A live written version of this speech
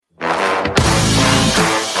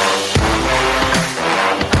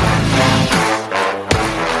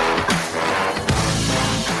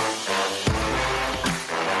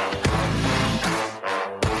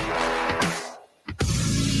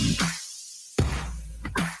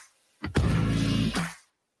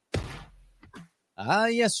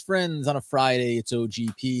Yes, friends, on a Friday, it's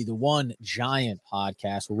OGP, the One Giant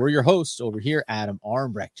podcast, where we're your hosts over here. Adam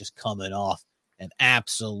Armbrecht just coming off an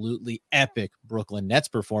absolutely epic Brooklyn Nets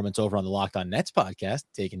performance over on the Locked On Nets podcast,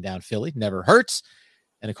 taking down Philly, never hurts.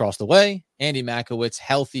 And across the way, Andy Makowitz,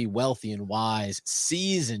 healthy, wealthy, and wise,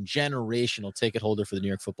 seasoned, generational ticket holder for the New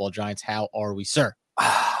York Football Giants. How are we, sir?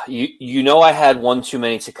 You know I had one too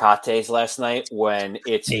many Tecates last night when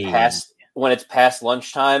it's past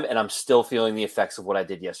lunchtime, and I'm still feeling the effects of what I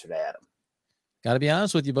did yesterday, Adam. Got to be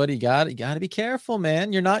honest with you, buddy. You got to be careful,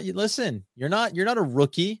 man. You're not a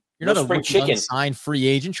rookie. You're not a rookie unsigned free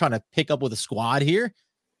agent trying to pick up with a squad here.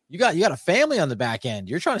 You got a family on the back end.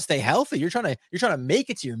 You're trying to stay healthy. You're trying to make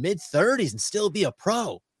it to your mid-30s and still be a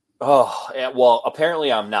pro. Oh, yeah, well,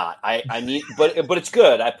 apparently I'm not. I need, but it's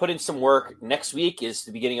good. I put in some work. Next week is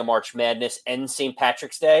the beginning of March Madness and St.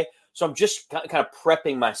 Patrick's Day. So I'm just kind of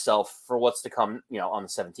prepping myself for what's to come, on the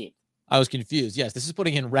 17th. I was confused. Yes, this is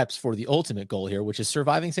putting in reps for the ultimate goal here, which is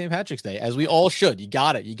surviving St. Patrick's Day, as we all should. You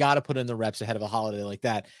got to put in the reps ahead of a holiday like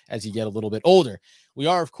that as you get a little bit older. We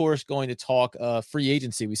are, of course, going to talk free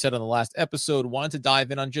agency. We said on the last episode, wanted to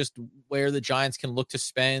dive in on just where the Giants can look to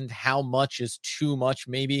spend, how much is too much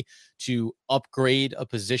maybe to upgrade a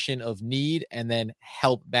position of need, and then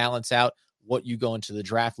help balance out what you go into the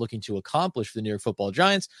draft looking to accomplish for the New York Football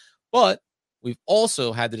Giants. But we've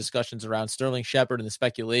also had the discussions around Sterling Shepard and the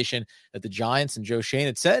speculation that the Giants and Joe Schoen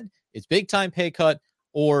had said it's big-time pay cut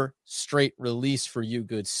or straight release for you,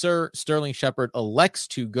 good sir. Sterling Shepard elects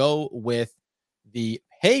to go with the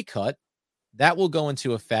pay cut. That will go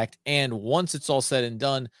into effect, and once it's all said and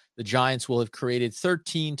done, the Giants will have created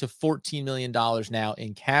 $13 to $14 million now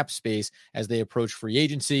in cap space as they approach free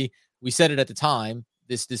agency. We said it at the time.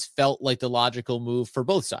 This felt like the logical move for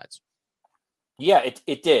both sides. Yeah,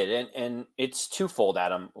 it did. And it's twofold,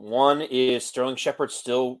 Adam. One is Sterling Shepard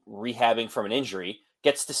still rehabbing from an injury,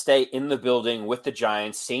 gets to stay in the building with the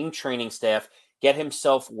Giants, same training staff, get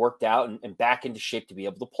himself worked out and back into shape to be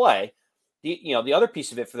able to play. The other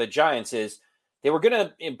piece of it for the Giants is they were going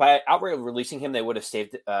to, by outright releasing him, they would have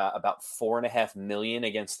saved about $4.5 million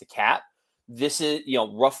against the cap. This is,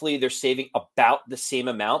 roughly they're saving about the same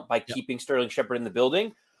amount by keeping Sterling Shepard in the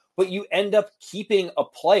building. But you end up keeping a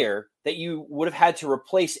player that you would have had to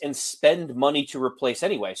replace and spend money to replace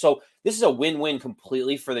anyway. So this is a win-win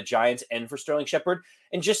completely for the Giants and for Sterling Shepard.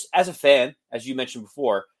 And just as a fan, as you mentioned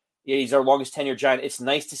before, he's our longest tenured Giant. It's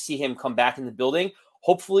nice to see him come back in the building.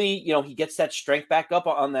 Hopefully, he gets that strength back up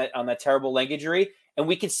on that terrible leg injury, and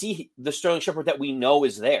we can see the Sterling Shepard that we know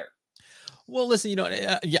is there. Well, listen,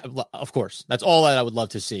 yeah, of course. That's all that I would love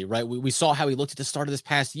to see, right? We saw how he looked at the start of this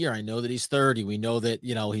past year. I know that he's 30. We know that,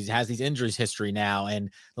 he has these injuries history now, and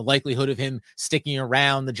the likelihood of him sticking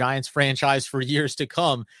around the Giants franchise for years to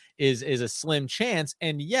come is a slim chance.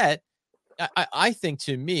 And yet, I think,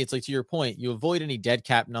 to me, it's like, to your point, you avoid any dead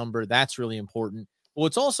cap number. That's really important. But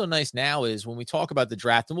what's also nice now is when we talk about the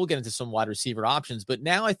draft, and we'll get into some wide receiver options, but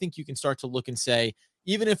now I think you can start to look and say,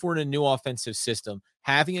 even if we're in a new offensive system,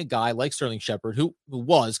 having a guy like Sterling Shepard, who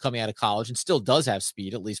was coming out of college and still does have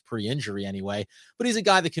speed, at least pre-injury anyway, but he's a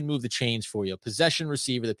guy that can move the chains for you, a possession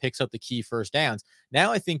receiver that picks up the key first downs.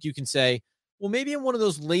 Now I think you can say, well, maybe in one of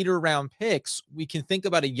those later round picks, we can think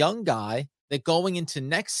about a young guy that going into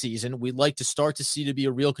next season, we'd like to start to see to be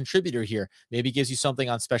a real contributor here. Maybe gives you something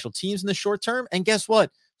on special teams in the short term. And guess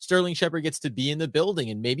what? Sterling Shepard gets to be in the building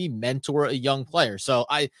and maybe mentor a young player. So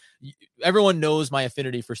everyone knows my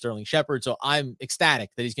affinity for Sterling Shepard. So I'm ecstatic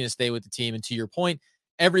that he's going to stay with the team. And to your point,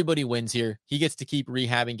 everybody wins here. He gets to keep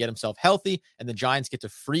rehabbing, get himself healthy, and the Giants get to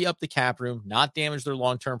free up the cap room, not damage their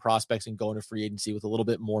long-term prospects, and go into free agency with a little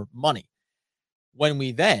bit more money. When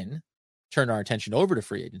we then turn our attention over to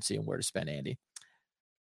free agency and where to spend, Andy,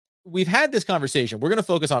 we've had this conversation. We're going to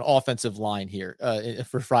focus on offensive line here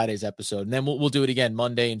for Friday's episode, and then we'll do it again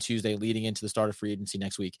Monday and Tuesday leading into the start of free agency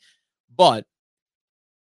next week. But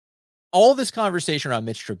all this conversation around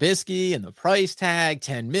Mitch Trubisky and the price tag,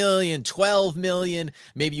 10 million, 12 million,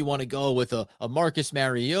 maybe you want to go with a Marcus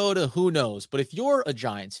Mariota, who knows? But if you're a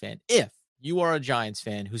Giants fan, if you are a Giants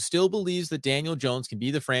fan who still believes that Daniel Jones can be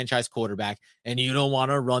the franchise quarterback, and you don't want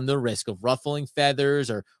to run the risk of ruffling feathers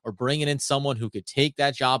or bringing in someone who could take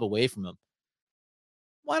that job away from him,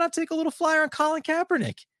 why not take a little flyer on Colin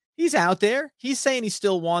Kaepernick? He's out there. He's saying he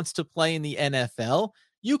still wants to play in the NFL.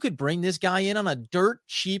 You could bring this guy in on a dirt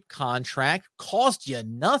cheap contract, cost you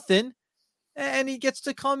nothing, and he gets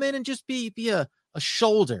to come in and just be a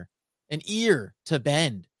shoulder, an ear to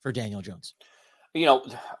bend for Daniel Jones.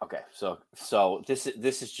 Okay, so this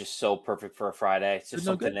is just so perfect for a Friday. It's just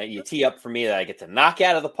something that you tee up for me that I get to knock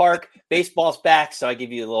out of the park. Baseball's back, so I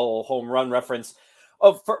give you a little home run reference.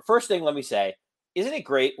 First thing, let me say, isn't it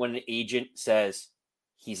great when an agent says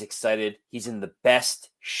he's excited, he's in the best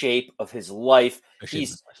shape of his life,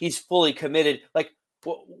 he's fully committed? Like,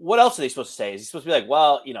 what else are they supposed to say? Is he supposed to be like,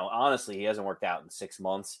 well, honestly, he hasn't worked out in 6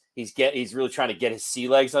 months. He's really trying to get his sea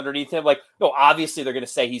legs underneath him. Like, no, obviously they're going to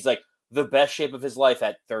say he's like the best shape of his life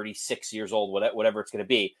at 36 years old, whatever it's going to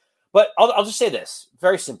be. But I'll just say this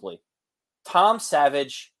very simply: Tom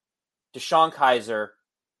Savage, DeShone Kizer,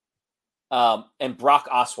 and Brock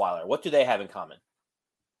Osweiler. What do they have in common?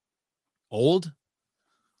 Old?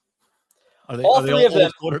 Are they all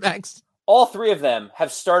old quarterbacks? All three of them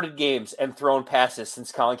have started games and thrown passes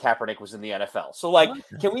since Colin Kaepernick was in the NFL. So, like,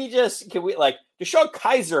 can we DeShone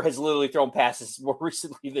Kizer has literally thrown passes more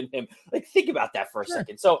recently than him. Like, think about that for a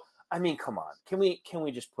second. So, I mean, come on. Can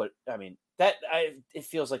we just put, it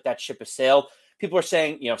feels like that ship has sailed. People are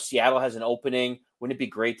saying, Seattle has an opening. Wouldn't it be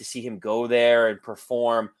great to see him go there and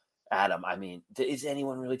perform? Adam, I mean, is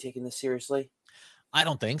anyone really taking this seriously? I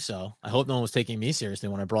don't think so. I hope no one was taking me seriously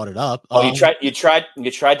when I brought it up. Oh, you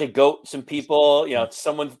tried to goat some people,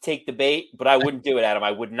 someone to take the bait, but I wouldn't do it, Adam.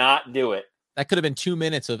 I would not do it. That could have been 2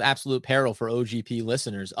 minutes of absolute peril for OGP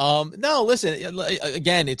listeners. No, listen,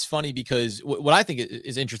 again, it's funny because what I think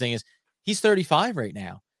is interesting is he's 35 right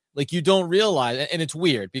now. Like, you don't realize, and it's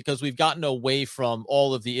weird because we've gotten away from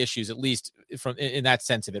all of the issues, at least from in that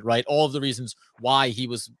sense of it, right? All of the reasons why he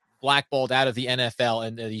was blackballed out of the NFL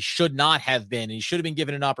and that he should not have been, and he should have been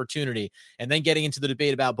given an opportunity, and then getting into the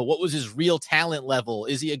debate about, but what was his real talent level?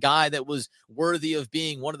 Is he a guy that was worthy of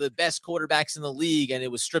being one of the best quarterbacks in the league and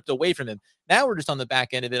it was stripped away from him? Now we're just on the back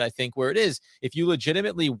end of it, I think, where it is, if you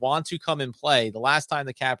legitimately want to come and play, the last time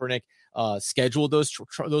the Kaepernick scheduled those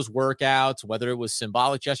workouts, whether it was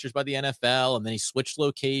symbolic gestures by the NFL, and then he switched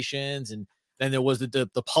locations, and then there was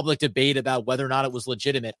the public debate about whether or not it was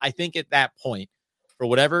legitimate. I think at that point, for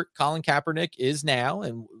whatever Colin Kaepernick is now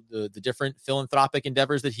and the different philanthropic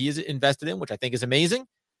endeavors that he is invested in, which I think is amazing,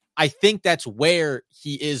 I think that's where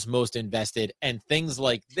he is most invested. And things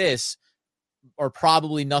like this are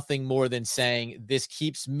probably nothing more than saying, this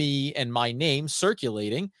keeps me and my name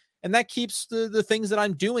circulating. And that keeps the things that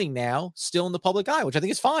I'm doing now still in the public eye, which I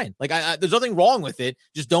think is fine. Like, there's nothing wrong with it.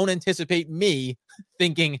 Just don't anticipate me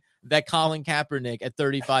thinking that Colin Kaepernick at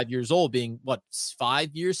 35 years old, being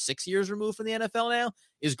 6 years removed from the NFL now,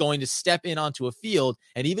 is going to step in onto a field.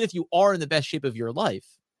 And even if you are in the best shape of your life,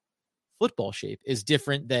 football shape is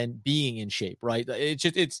different than being in shape, right? It's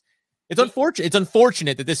unfortunate. It's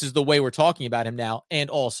unfortunate that this is the way we're talking about him now.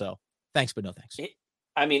 And also, thanks, but no thanks.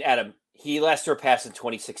 Adam, he last threw a pass in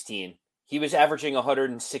 2016. He was averaging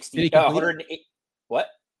 160. 108. What?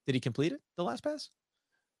 Did he complete it, the last pass?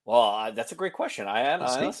 Well, that's a great question. I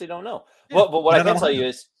honestly don't know. Yeah. But what I can tell you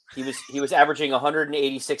is he was averaging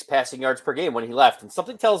 186 passing yards per game when he left. And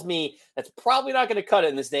something tells me that's probably not going to cut it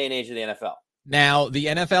in this day and age of the NFL. Now, the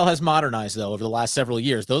NFL has modernized, though, over the last several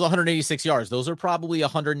years. Those 186 yards, those are probably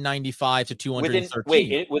 195 to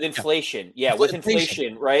 213. With inflation. Yeah, with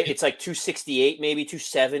inflation, right? It's like 268, maybe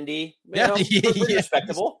 270. Pretty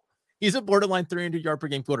respectable. He's a borderline 300-yard per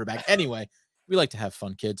game quarterback. Anyway, we like to have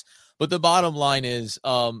fun, kids. But the bottom line is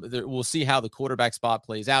we'll see how the quarterback spot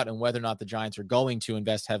plays out and whether or not the Giants are going to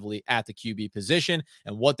invest heavily at the QB position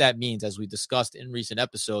and what that means, as we discussed in recent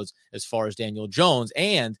episodes, as far as Daniel Jones.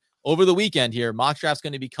 And over the weekend here, mock draft's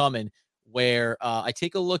going to be coming where I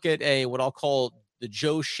take a look at what I'll call the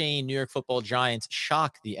Joe Schoen New York Football Giants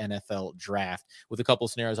shock the NFL draft with a couple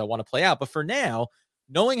of scenarios I want to play out. But for now,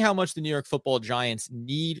 knowing how much the New York Football Giants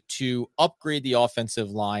need to upgrade the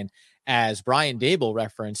offensive line, as Brian Daboll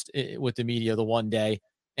referenced with the media the one day,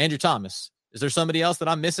 Andrew Thomas, is there somebody else that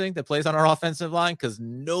I'm missing that plays on our offensive line? Because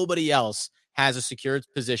nobody else has a secured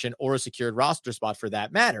position or a secured roster spot for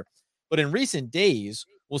that matter. But in recent days,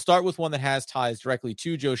 we'll start with one that has ties directly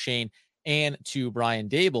to Joe Schoen and to Brian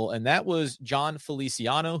Daboll, and that was John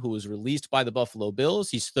Feliciano, who was released by the Buffalo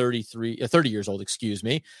Bills. He's 30 years old,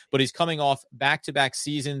 but he's coming off back-to-back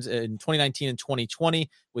seasons in 2019 and 2020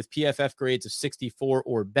 with PFF grades of 64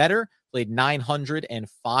 or better, played 900 and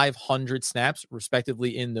 500 snaps,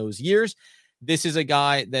 respectively, in those years. This is a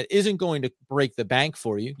guy that isn't going to break the bank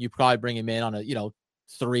for you. You probably bring him in on a $3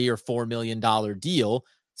 or $4 million deal.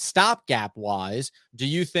 Stopgap wise, do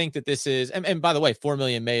you think that this is, and by the way, 4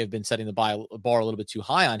 million may have been setting the bar a little bit too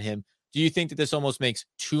high on him. Do you think that this almost makes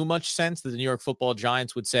too much sense that the New York Football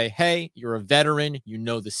Giants would say, hey, you're a veteran, you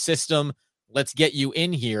know the system, let's get you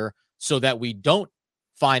in here so that we don't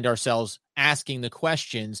find ourselves asking the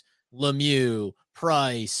questions, Lemieux,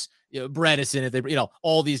 Price, Bredesen, if they,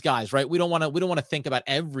 all these guys, right? We don't want to think about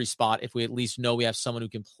every spot if we at least know we have someone who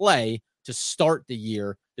can play to start the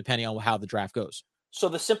year, depending on how the draft goes. So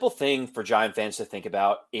the simple thing for Giant fans to think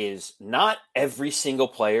about is not every single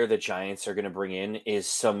player the Giants are going to bring in is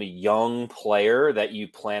some young player that you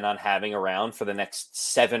plan on having around for the next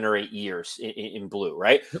 7 or 8 years in blue,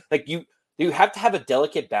 right? Yep. Like you have to have a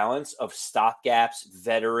delicate balance of stopgaps,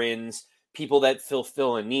 veterans, people that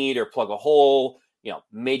fill a need or plug a hole,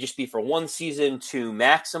 may just be for 1 season, 2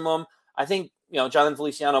 maximum. I think, Jonathan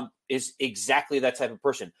Feliciano is exactly that type of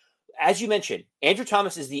person. As you mentioned, Andrew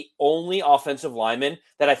Thomas is the only offensive lineman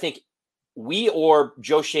that I think we or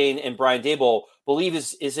Joe Schoen and Brian Daboll believe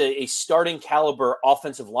is a starting caliber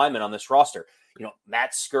offensive lineman on this roster.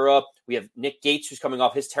 Matt Skura, we have Nick Gates, who's coming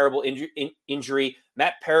off his terrible injury.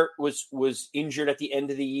 Matt Parrott was injured at the end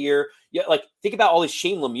of the year. Yeah, think about all these.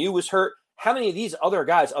 Shane Lemieux was hurt. How many of these other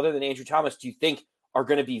guys, other than Andrew Thomas, do you think are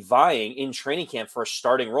going to be vying in training camp for a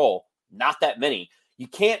starting role? Not that many. You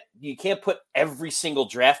can't put every single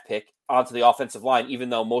draft pick onto the offensive line, even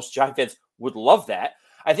though most Giant fans would love that.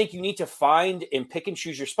 I think you need to find and pick and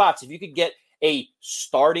choose your spots. If you could get a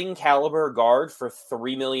starting caliber guard for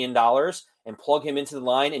 $3 million and plug him into the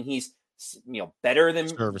line, and he's better than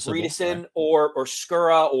Bredeson, right, or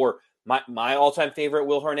Skura or my all-time favorite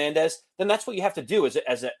Will Hernandez, then that's what you have to do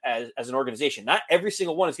as an organization. Not every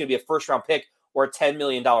single one is going to be a first-round pick or a $10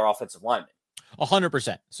 million offensive lineman.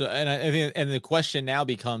 100%. So, and I think, and the question now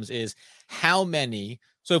becomes is how many.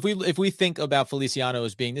 So if we think about Feliciano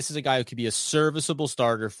as being, this is a guy who could be a serviceable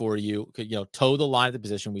starter for you, could, toe the line of the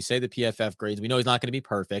position. We say the PFF grades. We know he's not going to be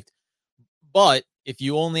perfect, but if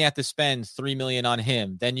you only have to spend $3 million on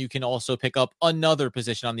him, then you can also pick up another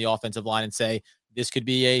position on the offensive line and say, this could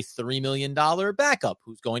be a $3 million backup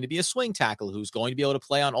who's going to be a swing tackle, who's going to be able to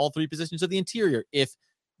play on all 3 positions of the interior if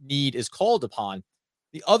need is called upon.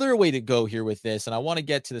 The other way to go here with this, and I want to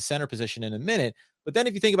get to the center position in a minute, but then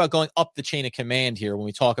if you think about going up the chain of command here, when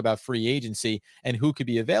we talk about free agency and who could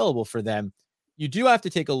be available for them, you do have to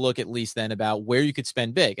take a look at least then about where you could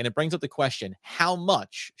spend big. And it brings up the question, how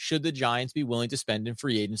much should the Giants be willing to spend in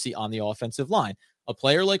free agency on the offensive line? A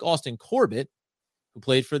player like Austin Corbett, who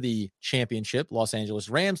played for the championship Los Angeles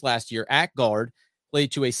Rams last year at guard, played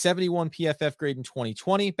to a 71 PFF grade in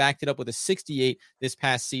 2020, backed it up with a 68 this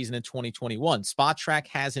past season in 2021. Spotrac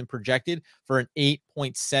has him projected for an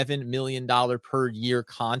 $8.7 million per year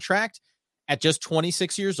contract. At just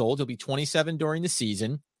 26 years old, he'll be 27 during the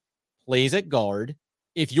season, plays at guard.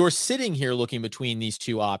 If you're sitting here looking between these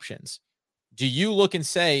two options, do you look and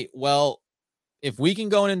say, well, if we can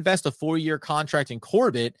go and invest a 4-year contract in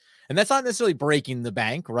Corbett, and that's not necessarily breaking the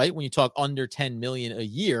bank, right? When you talk under $10 million a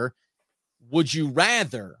year, would you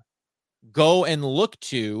rather go and look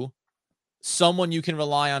to someone you can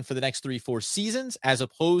rely on for the next 3-4 seasons as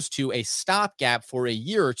opposed to a stopgap for a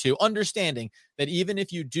year or two, understanding that even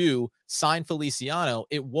if you do sign Feliciano,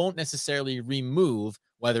 it won't necessarily remove,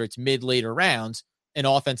 whether it's later rounds, an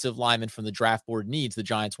offensive lineman from the draft board needs the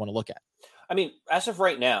Giants want to look at? I mean, as of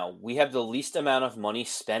right now, we have the least amount of money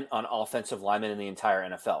spent on offensive linemen in the entire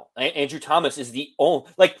NFL. Andrew Thomas is the only,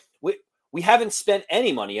 we haven't spent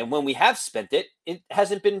any money, and when we have spent it, it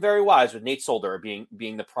hasn't been very wise, with Nate Solder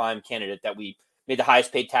being the prime candidate that we made the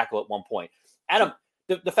highest paid tackle at one point. Adam,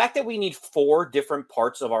 the fact that we need 4 different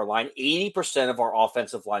parts of our line, 80% of our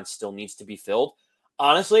offensive line still needs to be filled.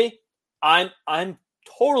 Honestly, I'm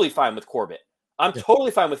totally fine with Corbett. I'm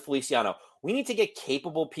totally fine with Feliciano. We need to get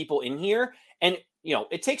capable people in here, and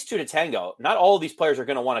it takes 2 to tango. Not all of these players are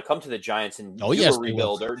going to want to come to the Giants and do a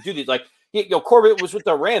rebuild or do these Corbett was with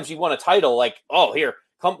the Rams. He won a title. Here,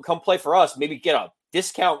 come play for us. Maybe get a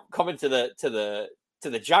discount coming to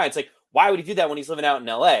the Giants. Why would he do that when he's living out in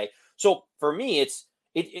LA? So for me,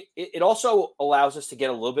 it also allows us to get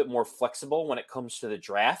a little bit more flexible when it comes to the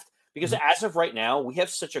draft, because as of right now, we have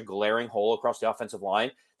such a glaring hole across the offensive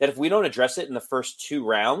line that if we don't address it in the first 2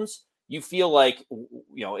 rounds, you feel like,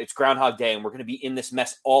 it's Groundhog Day and we're going to be in this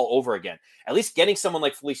mess all over again. At least getting someone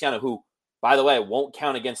like Feliciano, who, by the way, won't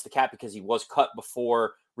count against the cap because he was cut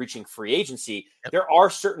before reaching free agency. Yep. There are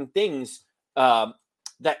certain things that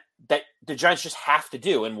the Giants just have to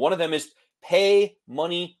do. And one of them is pay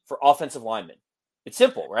money for offensive linemen. It's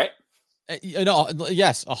simple, right?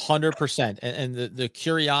 Yes, 100%. And the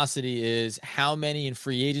curiosity is how many in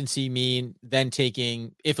free agency mean then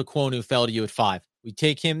taking, if Ekwonu fell to you at 5, we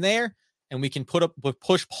take him there and we can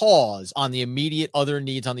push pause on the immediate other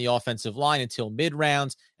needs on the offensive line until mid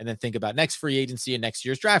rounds, and then think about next free agency and next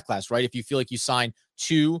year's draft class, right? If you feel like you sign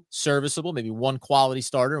 2 serviceable, maybe 1 quality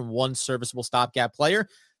starter and 1 serviceable stopgap player,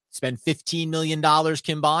 spend $15 million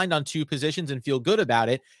combined on 2 positions and feel good about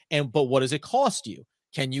it. But what does it cost you?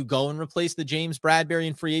 Can you go and replace the James Bradberry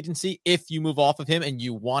in free agency if you move off of him and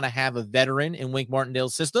you want to have a veteran in Wink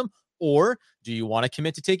Martindale's system? Or do you want to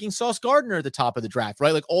commit to taking Sauce Gardner at the top of the draft,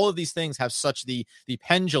 right? Like all of these things have such the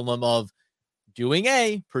pendulum of doing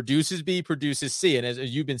A produces B, produces C. And as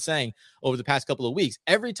you've been saying over the past couple of weeks,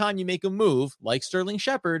 every time you make a move like Sterling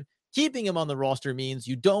Shepard, keeping him on the roster means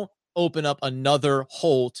you don't open up another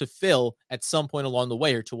hole to fill at some point along the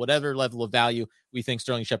way or to whatever level of value we think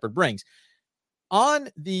Sterling Shepard brings. On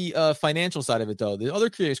the financial side of it, though, the other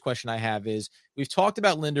curious question I have is we've talked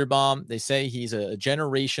about Linderbaum. They say he's a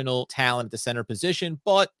generational talent at the center position,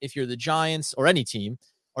 but if you're the Giants or any team,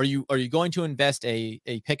 are you going to invest a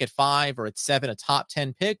pick at 5 or at 7, a top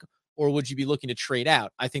 10 pick, or would you be looking to trade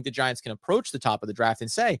out? I think the Giants can approach the top of the draft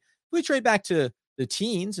and say, if we trade back to the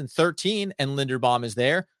teens and 13 and Linderbaum is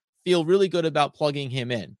there, feel really good about plugging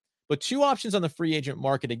him in. But two options on the free agent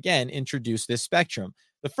market, again, introduce this spectrum.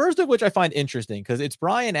 The first of which I find interesting because it's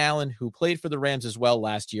Brian Allen, who played for the Rams as well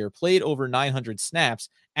last year, played over 900 snaps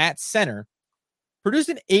at center, produced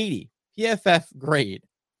an 80 PFF grade,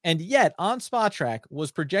 and yet on Spotrac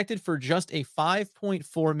was projected for just a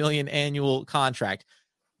 $5.4 million annual contract.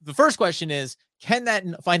 The first question is, can that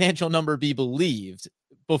financial number be believed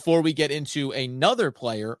before we get into another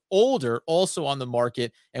player, older, also on the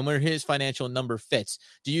market, and where his financial number fits?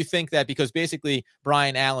 Do you think that because basically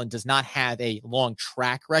Brian Allen does not have a long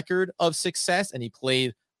track record of success and he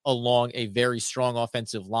played along a very strong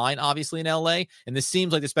offensive line, obviously in LA, and this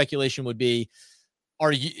seems like the speculation would be,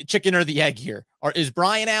 are you chicken or the egg here? Is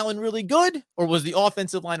Brian Allen really good, or was the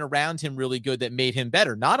offensive line around him really good that made him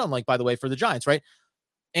better? Not unlike, by the way, for the Giants, right?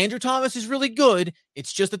 Andrew Thomas is really good.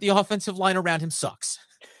 It's just that the offensive line around him sucks.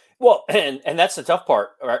 Well, and that's the tough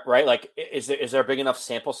part, right? Like, is there a big enough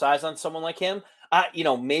sample size on someone like him?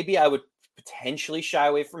 Maybe I would potentially shy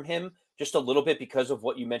away from him just a little bit because of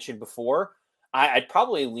what you mentioned before. I'd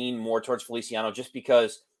probably lean more towards Feliciano just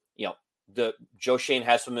because, the Joe Schoen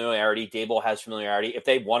has familiarity, Daboll has familiarity. If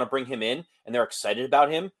they want to bring him in and they're excited about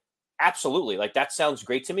him, absolutely. Like, that sounds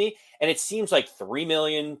great to me. And it seems like $3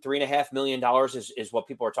 million, $3.5 million is what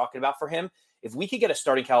people are talking about for him. If we could get a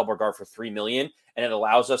starting caliber guard for $3 million and it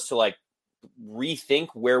allows us to like rethink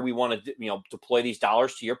where we want to, deploy these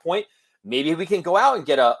dollars, to your point, maybe we can go out and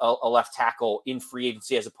get a left tackle in free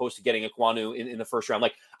agency as opposed to getting Ekwonu in the first round.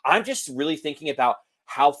 Like, I'm just really thinking about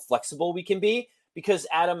how flexible we can be because,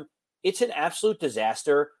 Adam, it's an absolute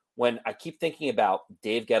disaster when I keep thinking about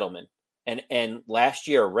Dave Gettleman and last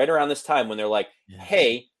year, right around this time when they're like,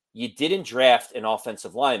 hey, you didn't draft an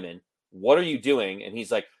offensive lineman. What are you doing? And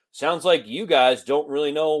he's like, sounds like you guys don't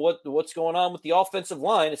really know what's going on with the offensive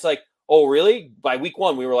line. It's like, oh, really? By week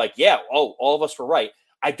 1, we were like, yeah, all of us were right.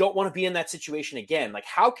 I don't want to be in that situation again. Like,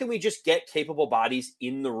 how can we just get capable bodies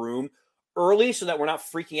in the room early so that we're not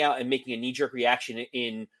freaking out and making a knee-jerk reaction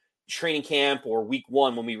in training camp or week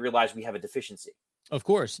 1 when we realize we have a deficiency? Of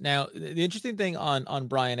course. Now, the interesting thing on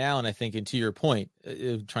Brian Allen, I think, and to your point,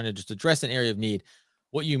 trying to just address an area of need,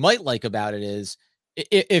 what you might like about it is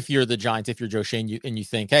if you're the Giants, if you're Joe Schoen, and you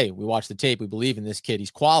think, hey, we watched the tape, we believe in this kid,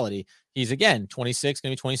 he's quality. He's, again, 26,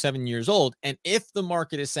 going to be 27 years old. And if the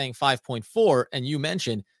market is saying 5.4, and you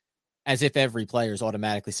mentioned, as if every player is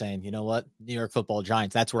automatically saying, you know what, New York Football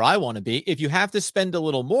Giants, that's where I want to be. If you have to spend a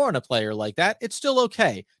little more on a player like that, it's still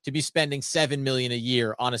okay to be spending $7 million a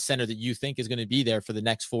year on a center that you think is going to be there for the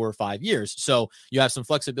next 4 or 5 years. So you have some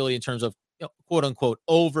flexibility in terms of, quote unquote,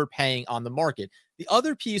 overpaying on the market. The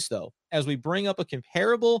other piece, though, as we bring up a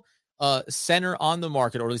comparable center on the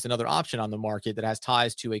market, or at least another option on the market that has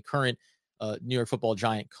ties to a current New York Football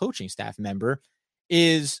Giant coaching staff member,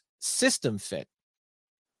 is system fit.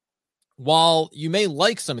 While you may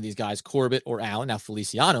like some of these guys, Corbett or Allen, now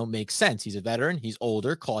Feliciano makes sense. He's a veteran, he's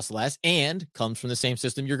older, costs less, and comes from the same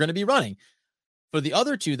system you're going to be running. For the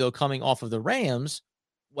other two, though, coming off of the Rams,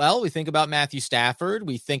 well, we think about Matthew Stafford.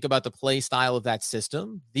 We think about the play style of that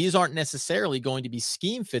system. These aren't necessarily going to be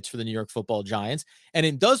scheme fits for the New York Football Giants. And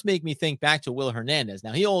it does make me think back to Will Hernandez.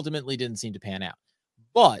 Now, he ultimately didn't seem to pan out.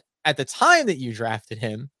 But at the time that you drafted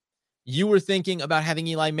him, you were thinking about having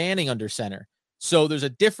Eli Manning under center. So there's a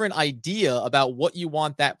different idea about what you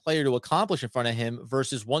want that player to accomplish in front of him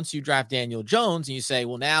versus once you draft Daniel Jones and you say,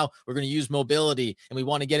 well, now we're going to use mobility and we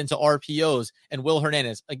want to get into RPOs. And Will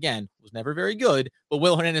Hernandez, again, was never very good, but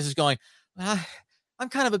Will Hernandez is going, I'm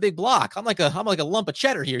kind of a big block. I'm like a lump of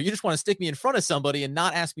cheddar here. You just want to stick me in front of somebody and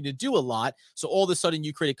not ask me to do a lot. So all of a sudden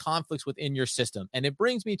you create conflicts within your system. And it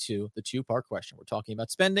brings me to the two-part question. We're talking about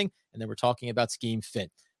spending and then we're talking about scheme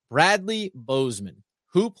fit. Bradley Bozeman,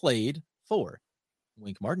 who played for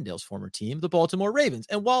Wink Martindale's former team, the Baltimore Ravens.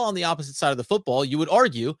 And while on the opposite side of the football, you would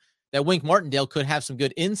argue that Wink Martindale could have some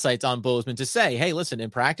good insights on Bozeman to say, hey, listen, in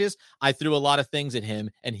practice, I threw a lot of things at him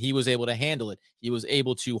and he was able to handle it. He was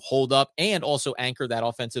able to hold up and also anchor that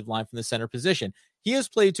offensive line from the center position. He has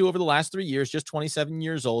played over the last 3 years, just 27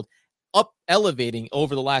 years old, up elevating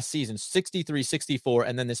over the last season, 63, 64.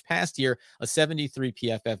 And then this past year, a 73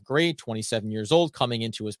 PFF grade, 27 years old, coming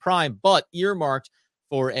into his prime, but earmarked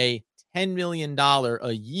for a $10 million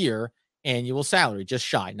a year annual salary, just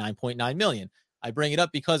shy, $9.9 million. I bring it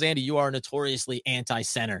up because, Andy, you are notoriously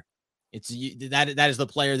anti-center. That is the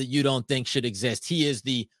player that you don't think should exist. He is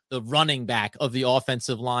the running back of the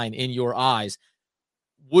offensive line in your eyes.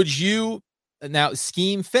 Would you now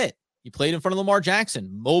scheme fit? He played in front of Lamar Jackson,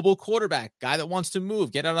 mobile quarterback, guy that wants to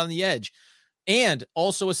move, get out on the edge, and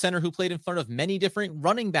also a center who played in front of many different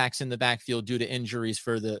running backs in the backfield due to injuries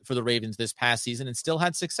for the Ravens this past season and still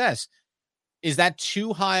had success. Is that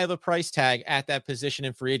too high of a price tag at that position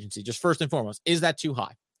in free agency? Just first and foremost, is that too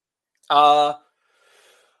high?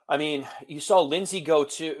 I mean, you saw Lindsey go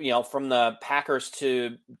from the Packers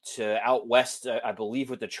to out west, I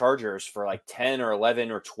believe, with the Chargers for like 10 or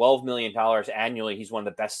 11 or $12 million annually. He's one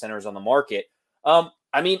of the best centers on the market.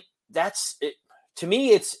 I mean, that's it. To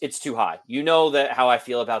me, it's too high. You know that how I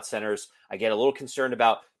feel about centers. I get a little concerned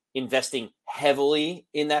about investing heavily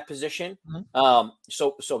in that position. Mm-hmm.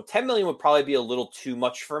 So 10 million would probably be a little too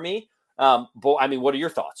much for me. But I mean, what are your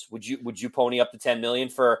thoughts? Would you pony up to 10 million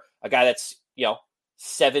for a guy that's,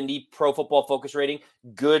 70 Pro Football Focus rating,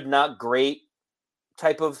 good, not great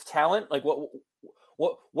type of talent? Like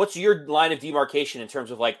what's your line of demarcation in terms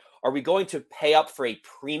of like, are we going to pay up for a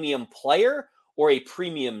premium player or a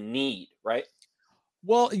premium need, right?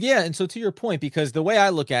 Well, yeah. And so to your point, because the way I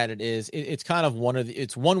look at it is it's kind of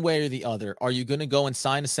it's one way or the other. Are you going to go and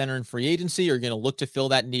sign a center in free agency or are you going to look to fill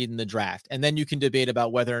that need in the draft? And then you can debate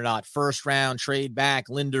about whether or not first round trade back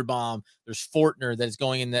Linderbaum. There's Fortner that is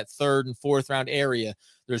going in that third and fourth round area.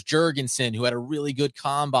 There's Jurgensen, who had a really good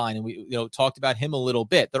combine. And we talked about him a little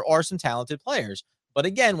bit. There are some talented players. But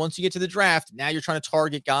again, once you get to the draft, now you're trying to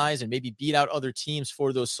target guys and maybe beat out other teams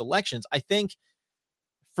for those selections. I think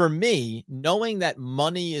for me, knowing that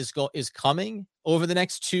money is coming over the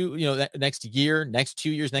next next year, next 2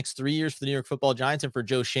 years, next 3 years for the New York Football Giants and for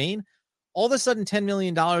Joe Schoen, all of a sudden $10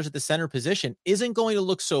 million at the center position isn't going to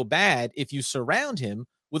look so bad if you surround him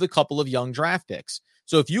with a couple of young draft picks.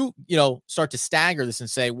 So if you start to stagger this and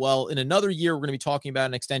say, well, in another year, we're going to be talking about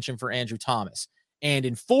an extension for Andrew Thomas. And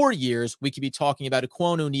in 4 years, we could be talking about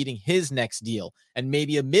Ekwonu needing his next deal and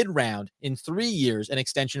maybe a mid-round in 3 years, an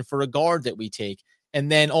extension for a guard that we take. And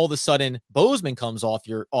then all of a sudden, Bozeman comes off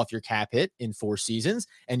your cap hit in 4 seasons,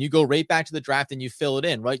 and you go right back to the draft and you fill it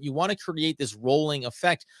in, right? You want to create this rolling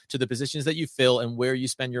effect to the positions that you fill and where you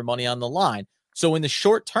spend your money on the line. So in the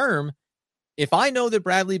short term, if I know that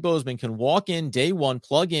Bradley Bozeman can walk in day one,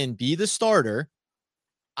 plug in, be the starter,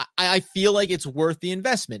 I feel like it's worth the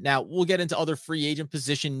investment. Now, we'll get into other free agent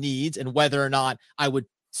position needs and whether or not I would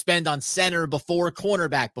spend on center before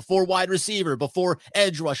cornerback, before wide receiver, before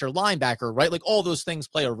edge rusher, linebacker, right? Like all those things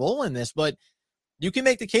play a role in this, but you can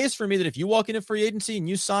make the case for me that if you walk into free agency and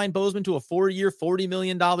you sign Bozeman to a 4-year, $40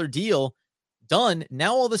 million deal, done.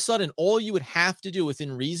 Now, all of a sudden, all you would have to do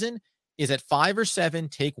within reason is at 5 or 7,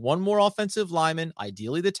 take one more offensive lineman,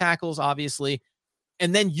 ideally the tackles, obviously,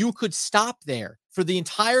 and then you could stop there for the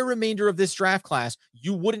entire remainder of this draft class.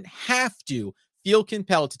 You wouldn't have to feel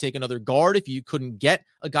compelled to take another guard if you couldn't get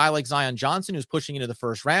a guy like Zion Johnson who's pushing into the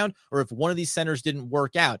first round, or if one of these centers didn't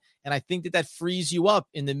work out. And I think that frees you up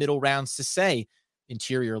in the middle rounds to say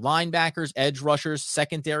interior linebackers, edge rushers,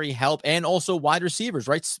 secondary help, and also wide receivers,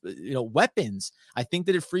 right? Weapons. I think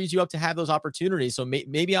that it frees you up to have those opportunities. So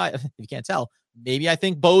maybe if you can't tell, maybe I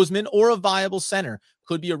think Bozeman or a viable center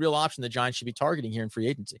could be a real option the Giants should be targeting here in free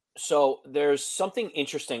agency. So there's something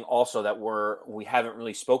interesting also that we haven't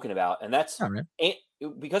really spoken about, and that's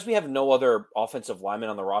because we have no other offensive linemen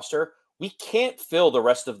on the roster, we can't fill the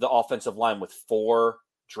rest of the offensive line with 4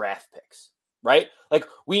 draft picks, right? Like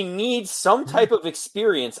we need some type of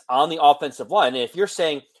experience on the offensive line. And if you're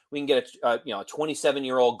saying we can get a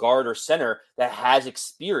 27-year-old guard or center that has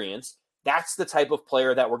experience, that's the type of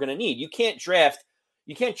player that we're going to need. You can't draft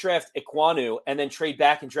Ekwonu and then trade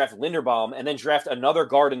back and draft Linderbaum and then draft another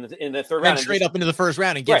guard in the third round. And straight up into the first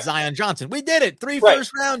round and get Zion Johnson. We did it. 3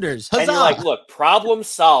 first rounders. Huzzah. And you're like, look, problem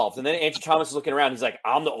solved. And then Andrew Thomas is looking around. He's like,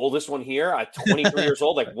 I'm the oldest one here. I'm 23 years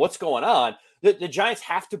old. Like, what's going on? The Giants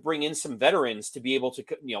have to bring in some veterans to be able to,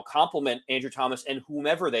 complement Andrew Thomas and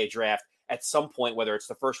whomever they draft at some point, whether it's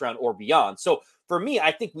the first round or beyond. So for me,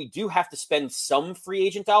 I think we do have to spend some free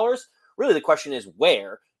agent dollars. Really, the question is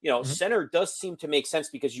where. Center does seem to make sense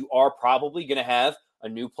because you are probably going to have a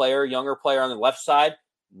new player, younger player on the left side,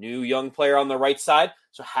 new young player on the right side.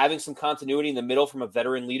 So having some continuity in the middle from a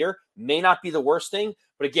veteran leader may not be the worst thing.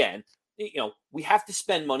 But again, we have to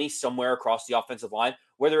spend money somewhere across the offensive line,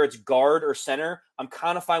 whether it's guard or center. I'm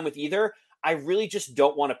kind of fine with either. I really just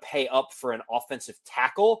don't want to pay up for an offensive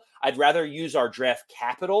tackle. I'd rather use our draft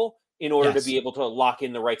capital in order to be able to lock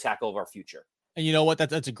in the right tackle of our future. And you know what?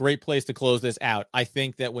 That's a great place to close this out. I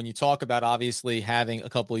think that when you talk about obviously having a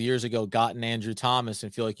couple of years ago gotten Andrew Thomas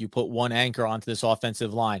and feel like you put one anchor onto this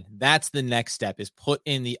offensive line, that's the next step, is put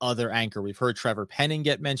in the other anchor. We've heard Trevor Penning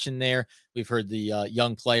get mentioned there. We've heard the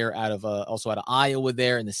young player also out of Iowa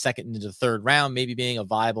there in the second into the third round, maybe being a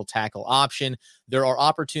viable tackle option. There are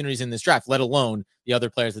opportunities in this draft, let alone the other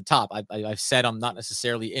players at the top. I've said I'm not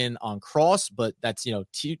necessarily in on Cross, but that's,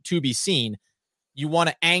 to be seen. You want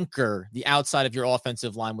to anchor the outside of your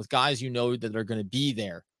offensive line with guys that are going to be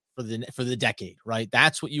there for the decade, right?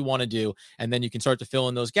 That's what you want to do, and then you can start to fill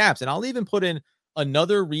in those gaps. And I'll even put in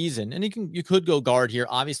another reason, and you could go guard here,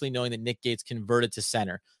 obviously knowing that Nick Gates converted to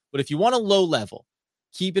center. But if you want a low level,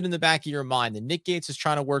 keep it in the back of your mind that Nick Gates is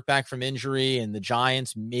trying to work back from injury, and the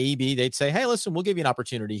Giants, maybe they'd say, hey, listen, we'll give you an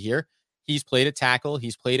opportunity here. He's played at tackle.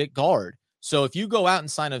 He's played at guard. So if you go out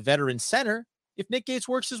and sign a veteran center, if Nick Gates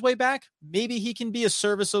works his way back, maybe he can be a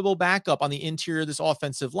serviceable backup on the interior of this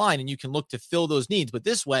offensive line, and you can look to fill those needs. But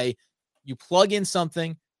this way, you plug in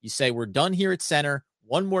something, you say, we're done here at center,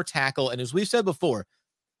 one more tackle. And as we've said before,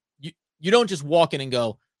 you don't just walk in and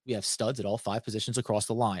go, we have studs at all 5 positions across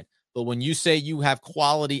the line. But when you say you have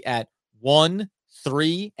quality at 1,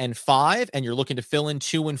 3, and 5, and you're looking to fill in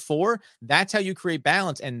 2 and 4, that's how you create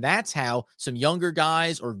balance. And that's how some younger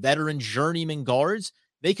guys or veteran journeyman guards,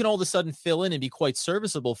 they can all of a sudden fill in and be quite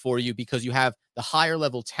serviceable for you because you have the higher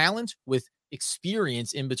level talent with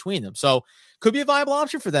experience in between them. So could be a viable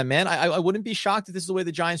option for them, man. I wouldn't be shocked if this is the way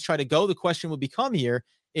the Giants try to go. The question would become here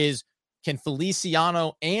is, can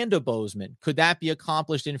Feliciano and a Bozeman, could that be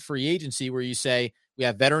accomplished in free agency where you say, we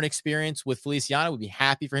have veteran experience with Feliciano, we'd be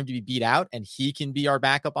happy for him to be beat out and he can be our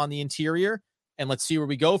backup on the interior, and let's see where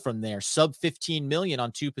we go from there. Sub $15 million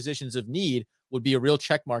on 2 positions of need would be a real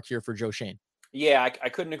check mark here for Joe Schoen. Yeah, I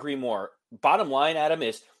couldn't agree more. Bottom line, Adam,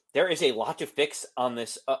 is there is a lot to fix on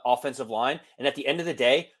this offensive line. And at the end of the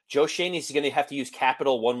day, Joe Schoen is going to have to use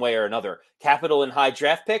capital one way or another. Capital in high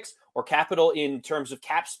draft picks or capital in terms of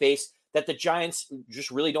cap space that the Giants just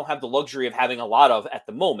really don't have the luxury of having a lot of at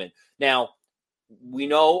the moment. Now, we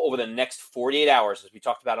know over the next 48 hours, as we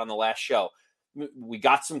talked about on the last show, we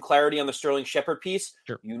got some clarity on the Sterling Shepard piece.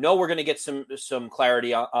 Sure. We're going to get some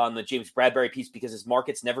clarity on the James Bradberry piece because his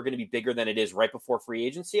market's never going to be bigger than it is right before free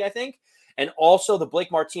agency, I think. And also the Blake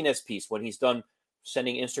Martinez piece, when he's done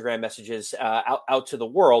sending Instagram messages out to the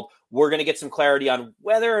world, we're going to get some clarity on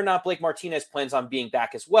whether or not Blake Martinez plans on being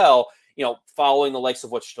back as well, following the likes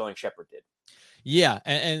of what Sterling Shepard did. Yeah,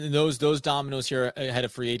 and those dominoes here ahead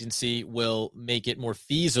of free agency will make it more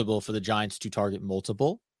feasible for the Giants to target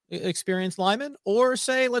multiple experienced linemen, or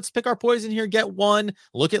say, let's pick our poison here, get one,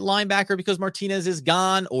 look at linebacker because Martinez is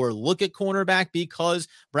gone, or look at cornerback because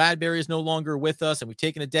Bradberry is no longer with us and we've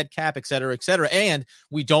taken a dead cap, et cetera, et cetera. And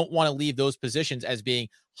we don't want to leave those positions as being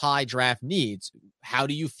high draft needs. How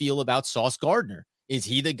do you feel about Sauce Gardner? Is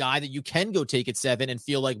he the guy that you can go take at 7 and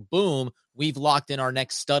feel like, boom, we've locked in our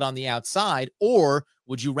next stud on the outside? Or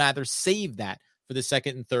would you rather save that for the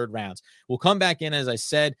second and third rounds? We'll come back in, as I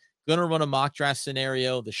said, going to run a mock draft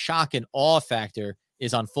scenario. The shock and awe factor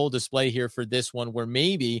is on full display here for this one, where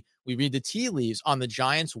maybe we read the tea leaves on the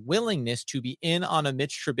Giants' willingness to be in on a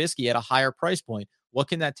Mitch Trubisky at a higher price point. What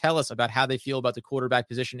can that tell us about how they feel about the quarterback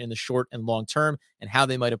position in the short and long term and how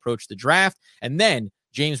they might approach the draft? And then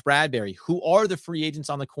James Bradberry, who are the free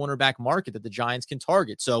agents on the cornerback market that the Giants can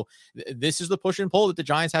target? So this is the push and pull that the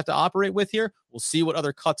Giants have to operate with here. We'll see what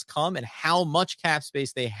other cuts come and how much cap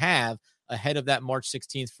space they have ahead of that March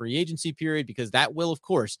 16th free agency period, because that will, of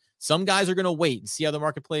course, some guys are going to wait and see how the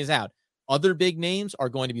market plays out. Other big names are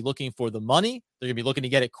going to be looking for the money. They're going to be looking to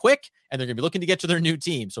get it quick, and they're going to be looking to get to their new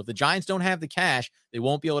team. So if the Giants don't have the cash, they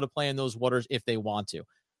won't be able to play in those waters if they want to.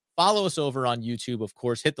 Follow us over on YouTube, of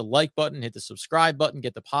course. Hit the like button, hit the subscribe button,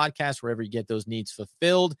 get the podcast wherever you get those needs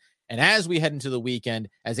fulfilled. And as we head into the weekend,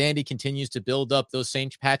 as Andy continues to build up those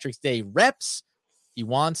St. Patrick's Day reps, he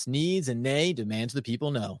wants, needs, and nay, demands the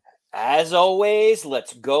people know. As always,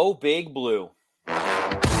 let's go Big Blue.